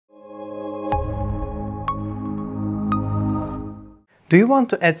Do you want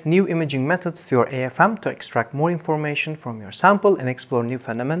to add new imaging methods to your AFM to extract more information from your sample and explore new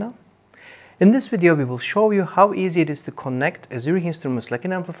phenomena? In this video, we will show you how easy it is to connect a Zurich Instruments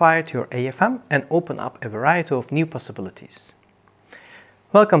Lock-in Amplifier to your AFM and open up a variety of new possibilities.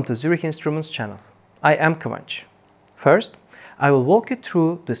 Welcome to Zurich Instruments channel. I am Kıvanç. First, I will walk you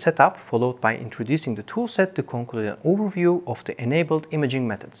through the setup, followed by introducing the toolset to conclude an overview of the enabled imaging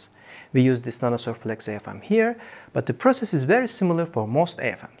methods. We use this NanoSurf FlexAFM here, but the process is very similar for most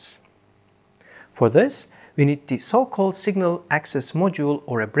AFMs. For this, we need the so-called signal access module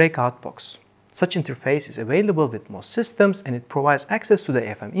or a breakout box. Such interface is available with most systems and it provides access to the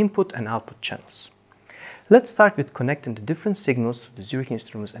AFM input and output channels. Let's start with connecting the different signals to the Zurich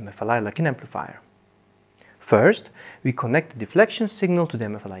Instruments MFLI Lock-in Amplifier. First, we connect the deflection signal to the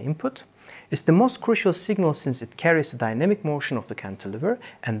MFLI input. It's the most crucial signal since it carries the dynamic motion of the cantilever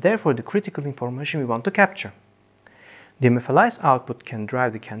and therefore the critical information we want to capture. The MFLI's output can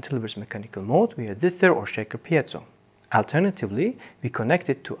drive the cantilever's mechanical mode via dither or shaker piezo. Alternatively, we connect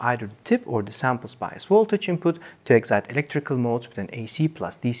it to either the tip or the sample's bias voltage input to excite electrical modes with an AC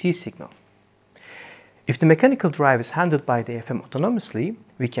plus DC signal. If the mechanical drive is handled by the AFM autonomously,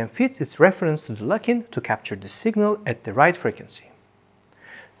 we can feed its reference to the lock-in to capture the signal at the right frequency.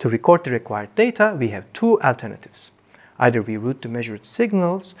 To record the required data, we have two alternatives. Either we route the measured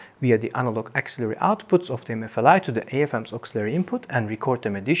signals via the analog auxiliary outputs of the MFLI to the AFM's auxiliary input and record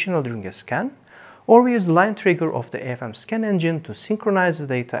them additionally during a scan, or we use the line trigger of the AFM scan engine to synchronize the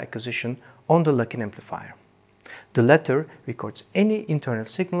data acquisition on the lock-in amplifier. The latter records any internal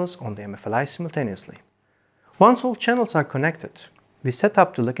signals on the MFLI simultaneously. Once all channels are connected, we set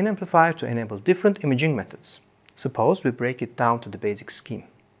up the lock-in amplifier to enable different imaging methods. Suppose we break it down to the basic scheme.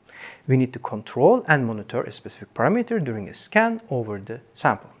 We need to control and monitor a specific parameter during a scan over the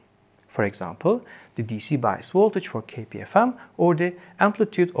sample. For example, the DC bias voltage for KPFM or the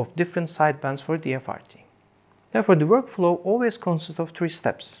amplitude of different sidebands for DFRT. Therefore, the workflow always consists of three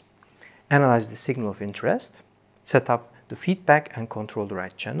steps. Analyze the signal of interest, set up the feedback and control the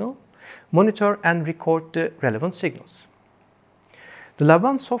right channel, monitor and record the relevant signals. The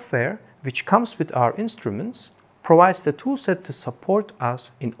LabOne software, which comes with our instruments, provides the toolset to support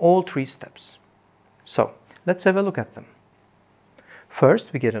us in all three steps. So, let's have a look at them.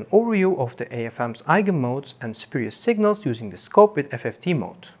 First, we get an overview of the AFM's eigenmodes and spurious signals using the scope with FFT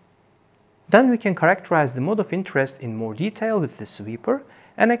mode. Then we can characterize the mode of interest in more detail with the sweeper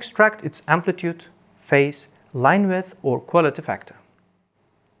and extract its amplitude, phase, line width or quality factor.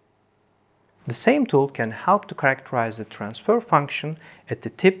 The same tool can help to characterize the transfer function at the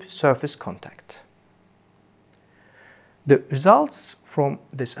tip surface contact. The results from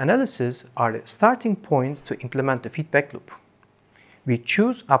this analysis are the starting point to implement the feedback loop. We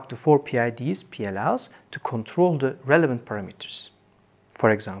choose up to 4 PIDs, PLLs to control the relevant parameters.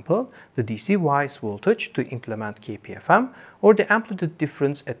 For example, the DC bias voltage to implement KPFM or the amplitude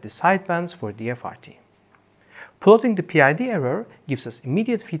difference at the sidebands for DFRT. Plotting the PID error gives us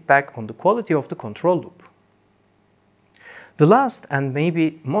immediate feedback on the quality of the control loop. The last and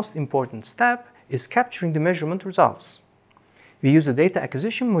maybe most important step is capturing the measurement results. We use the data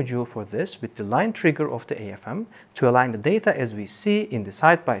acquisition module for this with the line trigger of the AFM to align the data as we see in the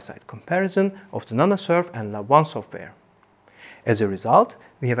side-by-side comparison of the NanoSurf and LabOne software. As a result,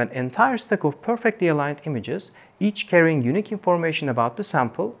 we have an entire stack of perfectly aligned images, each carrying unique information about the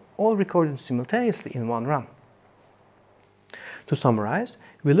sample, all recorded simultaneously in one run. To summarize,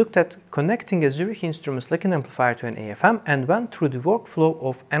 we looked at connecting a Zurich Instruments Lock-in Amplifier to an AFM and went through the workflow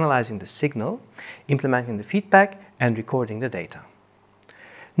of analyzing the signal, implementing the feedback, and recording the data.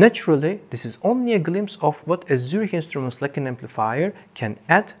 Naturally, this is only a glimpse of what a Zurich Instruments Lock-in Amplifier can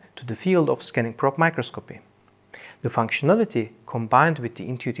add to the field of scanning probe microscopy. The functionality, combined with the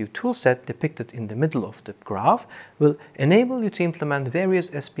intuitive toolset depicted in the middle of the graph, will enable you to implement various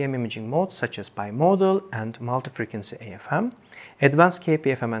SPM imaging modes such as bimodal and multi-frequency AFM, advanced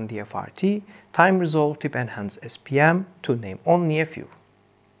KPFM and DFRT, time resolve tip enhanced SPM, to name only a few.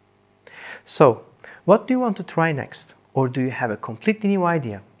 So, what do you want to try next? Or do you have a completely new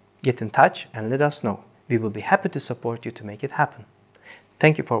idea? Get in touch and let us know. We will be happy to support you to make it happen.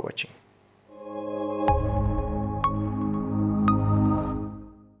 Thank you for watching.